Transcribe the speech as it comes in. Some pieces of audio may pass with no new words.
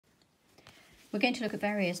We're going to look at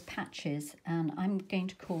various patches, and I'm going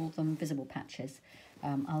to call them visible patches.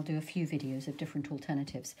 I'll do a few videos of different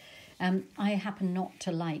alternatives. I happen not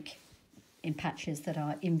to like in patches that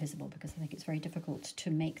are invisible because I think it's very difficult to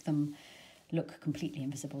make them look completely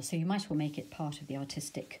invisible. So you might as well make it part of the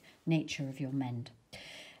artistic nature of your mend.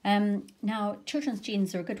 Now, children's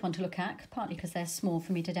jeans are a good one to look at, partly because they're small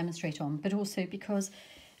for me to demonstrate on, but also because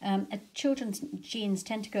children's jeans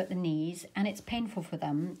tend to go at the knees, and it's painful for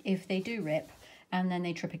them if they do rip and then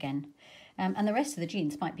they trip again. And the rest of the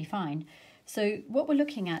jeans might be fine. So what we're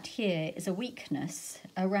looking at here is a weakness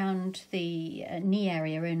around the knee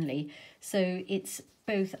area only. So it's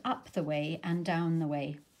both up the way and down the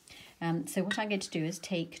way. So what I'm going to do is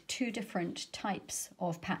take two different types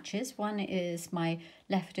of patches. One is my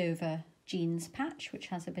leftover jeans patch, which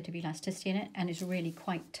has a bit of elasticity in it and is really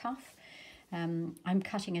quite tough. I'm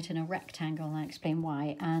cutting it in a rectangle, and I'll explain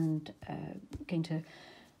why, and going to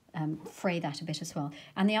fray that a bit as well.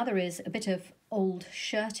 And the other is a bit of old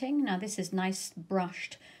shirting. Now this is nice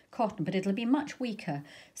brushed cotton, but it'll be much weaker.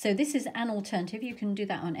 So this is an alternative. You can do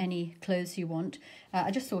that on any clothes you want.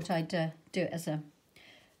 I just thought I'd do it as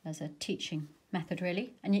a teaching method,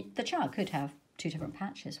 really. And the child could have two different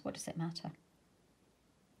patches. What does it matter?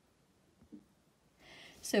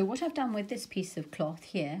 So what I've done with this piece of cloth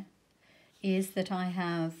here is that I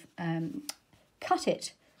have cut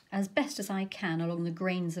it as best as I can along the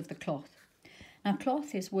grains of the cloth. Now,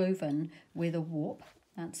 cloth is woven with a warp,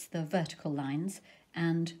 that's the vertical lines,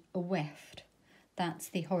 and a weft, that's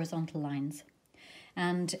the horizontal lines.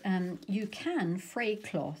 And you can fray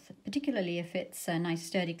cloth, particularly if it's a nice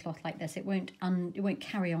sturdy cloth like this. It won't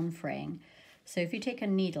carry on fraying. So if you take a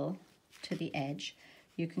needle to the edge,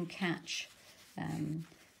 you can catch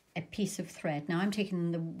a piece of thread. Now I'm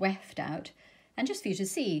taking the weft out, and just for you to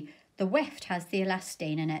see, the weft has the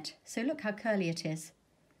elastane in it. So look how curly it is.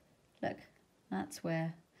 Look, that's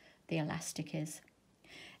where the elastic is.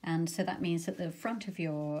 And so that means that the front of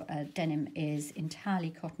your denim is entirely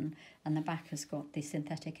cotton and the back has got the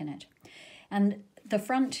synthetic in it. And the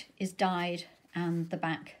front is dyed and the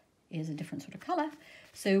back is a different sort of colour.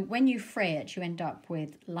 So when you fray it, you end up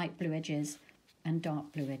with light blue edges and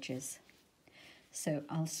dark blue edges. So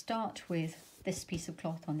I'll start with this piece of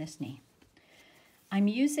cloth on this knee. I'm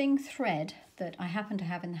using thread that I happen to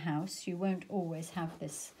have in the house. You won't always have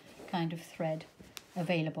this kind of thread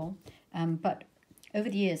available, but over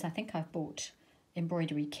the years I think I've bought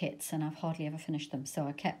embroidery kits and I've hardly ever finished them, so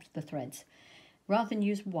I kept the threads. Rather than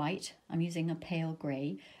use white, I'm using a pale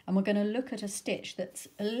grey, and we're going to look at a stitch that's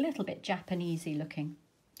a little bit Japanesey looking.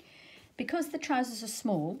 Because the trousers are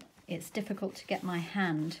small, it's difficult to get my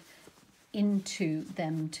hand into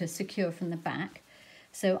them to secure from the back,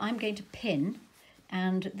 so I'm going to pin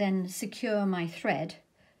and then secure my thread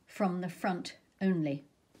from the front only.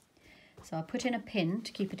 So I'll put in a pin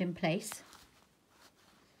to keep it in place,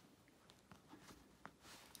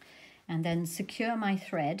 and then secure my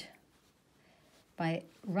thread by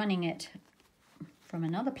running it from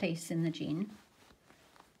another place in the jean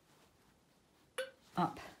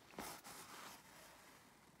up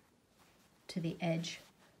to the edge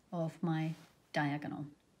of my diagonal.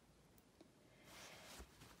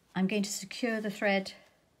 I'm going to secure the thread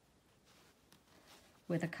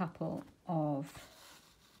with a couple of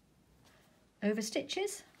over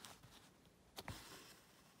stitches,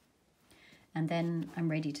 and then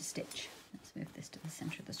I'm ready to stitch. Let's move this to the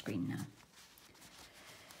center of the screen now.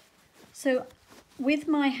 So with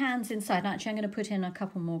my hands inside, actually I'm going to put in a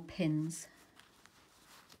couple more pins.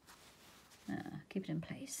 Keep it in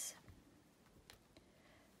place.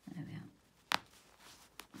 There we are.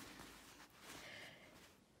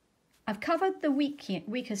 I've covered the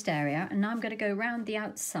weakest area, and now I'm going to go round the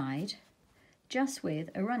outside just with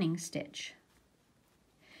a running stitch.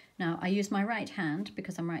 Now I use my right hand,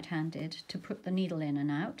 because I'm right-handed, to put the needle in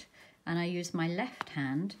and out, and I use my left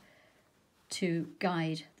hand to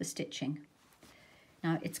guide the stitching.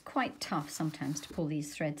 Now it's quite tough sometimes to pull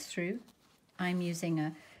these threads through. I'm using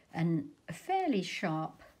a fairly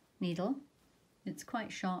sharp needle. It's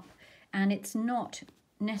quite sharp, and it's not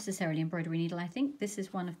necessarily embroidery needle. I think this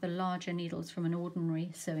is one of the larger needles from an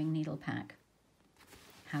ordinary sewing needle pack,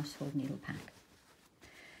 household needle pack.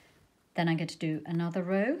 Then I'm going to do another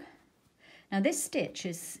row. Now this stitch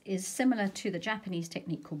is similar to the Japanese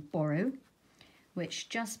technique called Boro, which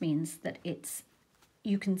just means that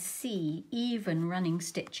you can see even running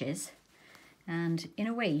stitches, and in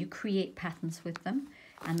a way you create patterns with them,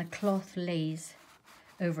 and the cloth lays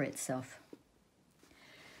over itself.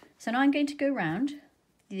 So now I'm going to go round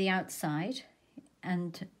the outside,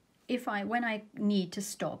 and when I need to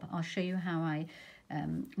stop, I'll show you how I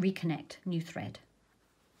reconnect new thread.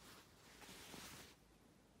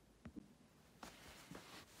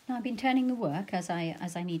 Now I've been turning the work as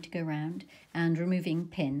I need to go round and removing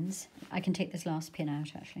pins. I can take this last pin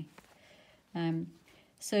out actually.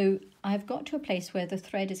 So I've got to a place where the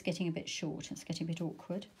thread is getting a bit short. It's getting a bit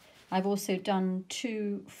awkward. I've also done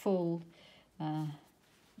 2 full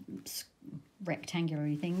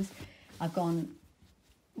rectangular things. I've gone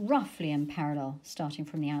roughly in parallel starting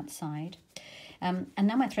from the outside. And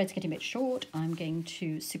now my thread's getting a bit short. I'm going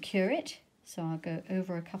to secure it. So I'll go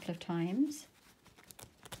over a couple of times.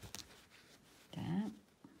 There.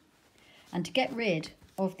 And to get rid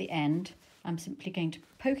of the end, I'm simply going to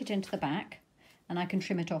poke it into the back and I can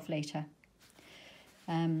trim it off later.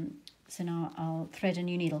 So now I'll thread a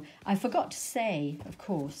new needle. I forgot to say, of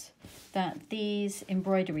course, that these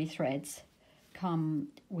embroidery threads come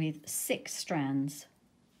with 6 strands.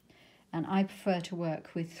 And I prefer to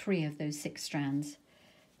work with 3 of those 6 strands.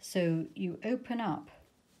 So you open up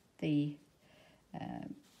the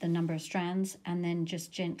number of strands and then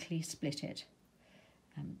just gently split it.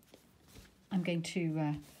 I'm going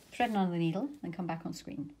to thread another needle and come back on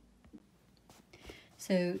screen.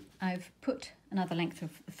 So I've put another length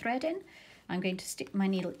of thread in. I'm going to stick my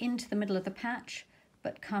needle into the middle of the patch,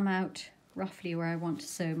 but come out roughly where I want to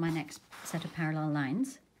sew my next set of parallel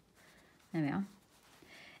lines. There we are.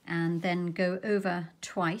 And then go over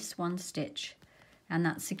twice, 1 stitch, and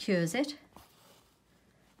that secures it.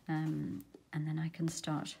 And then I can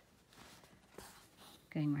start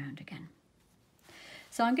going round again.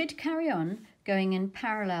 So I'm going to carry on going in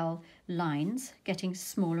parallel lines, getting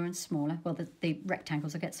smaller and smaller. Well, the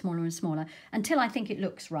rectangles will get smaller and smaller until I think it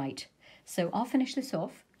looks right. So I'll finish this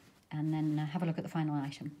off and then have a look at the final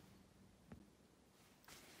item.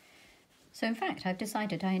 So in fact, I've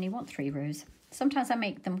decided I only want 3 rows. Sometimes I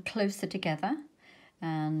make them closer together,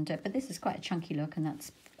 but this is quite a chunky look and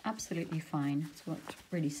that's absolutely fine. It's what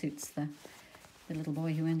really suits the little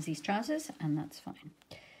boy who owns these trousers, and that's fine.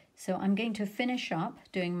 So I'm going to finish up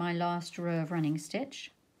doing my last row of running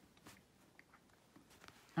stitch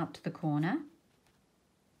up to the corner.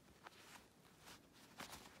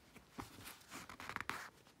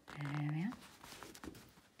 There we are.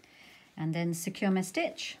 And then secure my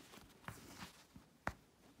stitch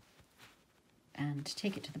and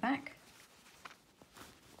take it to the back.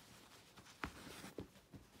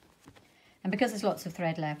 And because there's lots of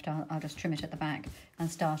thread left, I'll just trim it at the back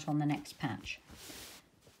and start on the next patch.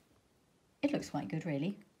 It looks quite good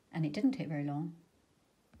really, and it didn't take very long.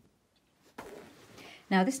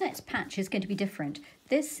 Now this next patch is going to be different.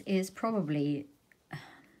 This is probably, it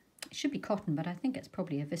should be cotton, but I think it's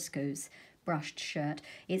probably a viscose brushed shirt.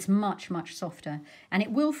 It's much, much softer, and it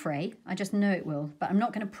will fray. I just know it will, but I'm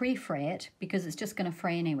not going to pre-fray it because it's just going to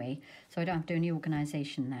fray anyway, so I don't have to do any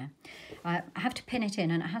organisation there. I have to pin it in,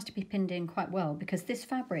 and it has to be pinned in quite well because this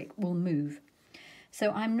fabric will move. So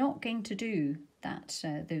I'm not going to do that,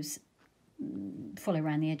 those follow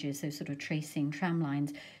around the edges, those sort of tracing tram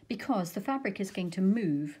lines, because the fabric is going to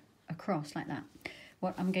move across like that.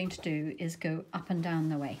 What I'm going to do is go up and down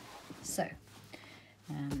the way. So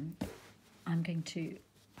I'm going to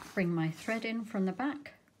bring my thread in from the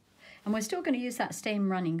back, and we're still going to use that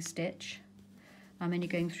same running stitch. I'm only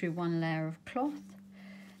going through 1 layer of cloth,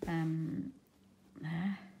 there.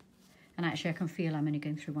 And actually I can feel I'm only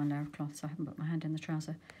going through 1 layer of cloth, so I haven't put my hand in the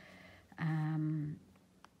trouser.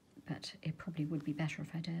 But it probably would be better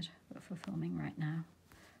if I did, but for filming right now,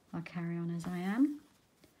 I'll carry on as I am.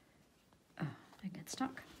 Oh, I get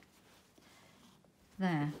stuck.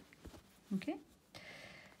 There, okay.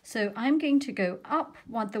 So I'm going to go up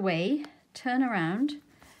the way, turn around,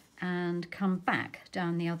 and come back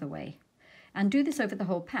down the other way, and do this over the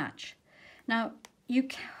whole patch. Now,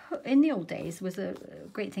 in the old days, was a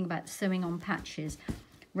great thing about sewing on patches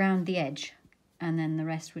round the edge, and then the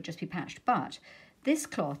rest would just be patched. But this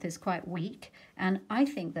cloth is quite weak, and I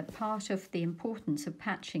think that part of the importance of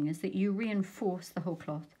patching is that you reinforce the whole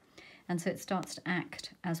cloth, and so it starts to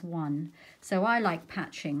act as one. So I like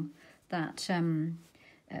patching that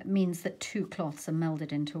means that 2 cloths are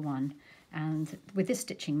melded into one, and with this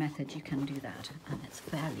stitching method you can do that, and it's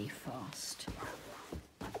fairly fast.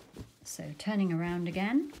 So turning around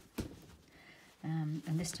again, and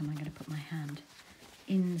this time I'm going to put my hand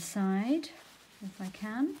inside if I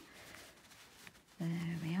can.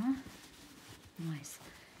 There we are. Nice.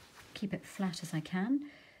 Keep it flat as I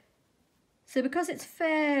can. So because it's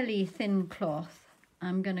fairly thin cloth,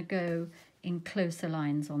 I'm going to go in closer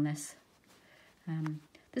lines on this.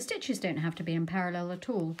 The stitches don't have to be in parallel at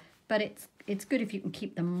all, but it's good if you can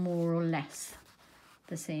keep them more or less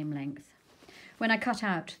the same length. When I cut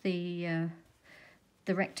out the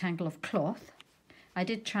rectangle of cloth, I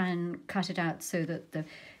did try and cut it out so that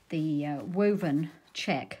the woven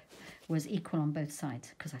check was equal on both sides,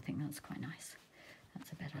 because I think that's quite nice.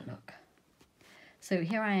 That's a better look. So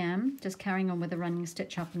here I am, just carrying on with the running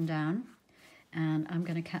stitch up and down, and I'm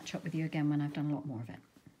going to catch up with you again when I've done a lot more of it.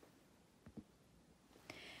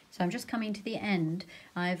 So I'm just coming to the end.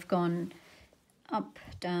 I've gone up,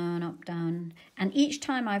 down, and each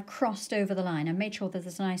time I've crossed over the line, I've made sure that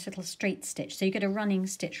there's a nice little straight stitch. So you get a running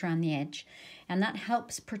stitch around the edge, and that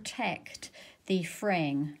helps protect the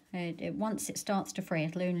fraying. Once it starts to fray,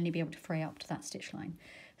 it'll only be able to fray up to that stitch line.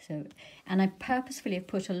 So, and I purposefully have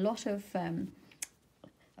put a lot of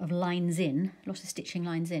lines in, a lot of stitching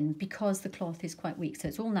lines in, because the cloth is quite weak. So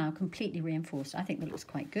it's all now completely reinforced. I think that looks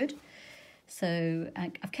quite good. So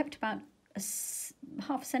I've kept about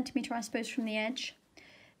half a centimetre, I suppose, from the edge.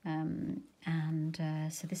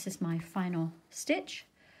 So this is my final stitch.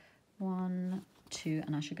 1, 2,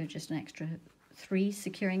 and I should go just an extra 3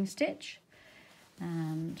 securing stitch.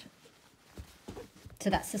 And so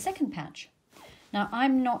that's the second patch. Now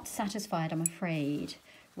I'm not satisfied, I'm afraid,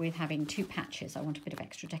 with having 2 patches. I want a bit of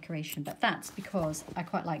extra decoration, but that's because I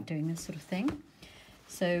quite like doing this sort of thing.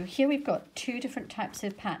 So here we've got 2 different types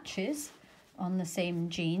of patches on the same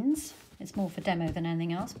jeans. It's more for demo than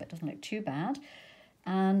anything else, but it doesn't look too bad.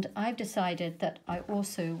 And I've decided that I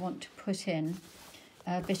also want to put in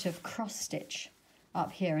a bit of cross stitch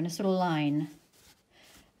up here in a sort of line.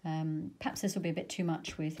 Perhaps this will be a bit too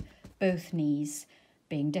much with both knees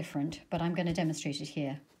being different, but I'm going to demonstrate it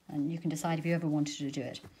here, and you can decide if you ever wanted to do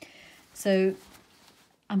it. So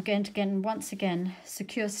I'm going to once again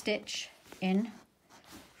secure stitch in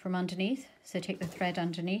from underneath. So take the thread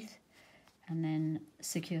underneath and then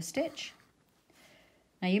secure stitch.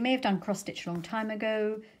 Now you may have done cross stitch a long time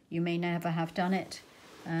ago, you may never have done it.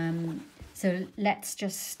 So let's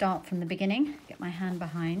just start from the beginning, get my hand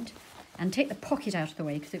behind and take the pocket out of the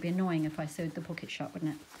way, because it'd be annoying if I sewed the pocket shut,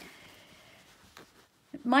 wouldn't it?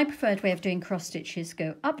 My preferred way of doing cross stitch is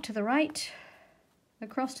go up to the right,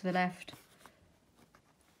 across to the left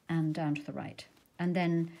and down to the right, and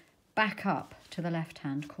then back up to the left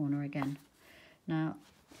hand corner again. Now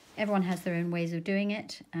everyone has their own ways of doing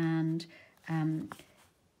it, and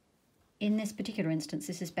in this particular instance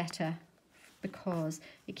this is better because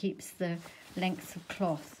it keeps the length of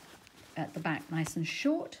cloth at the back nice and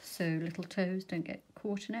short, so little toes don't get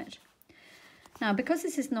caught in it. Now because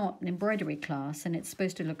this is not an embroidery class and it's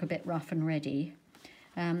supposed to look a bit rough and ready,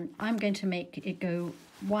 I'm going to make it go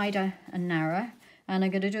wider and narrower, and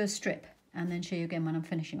I'm going to do a strip and then show you again when I'm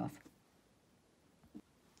finishing off.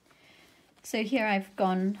 So here I've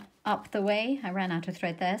gone up the way. I ran out of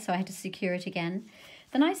thread there, so I had to secure it again.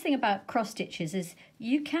 The nice thing about cross stitches is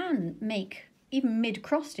you can make, even mid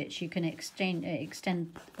cross stitch, you can extend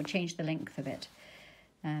or change the length of it.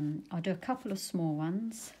 I'll do a couple of small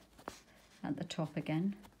ones at the top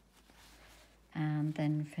again, and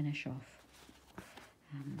then finish off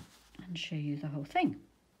and show you the whole thing.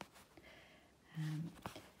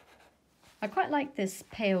 I quite like this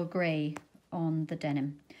pale grey on the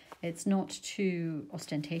denim. It's not too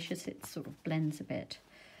ostentatious, it sort of blends a bit.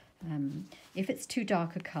 If it's too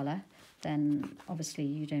dark a colour, then obviously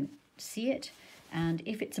you don't see it. And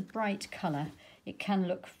if it's a bright colour, it can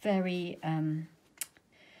look very, how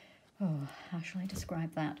shall I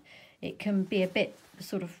describe that? It can be a bit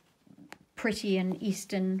sort of pretty and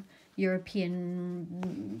Eastern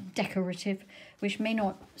European decorative, which may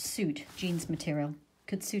not suit jeans material.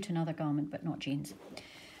 Could suit another garment, but not jeans.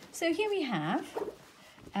 So here we have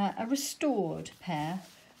a restored pair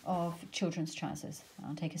of children's trousers.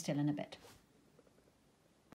 I'll take a still in a bit.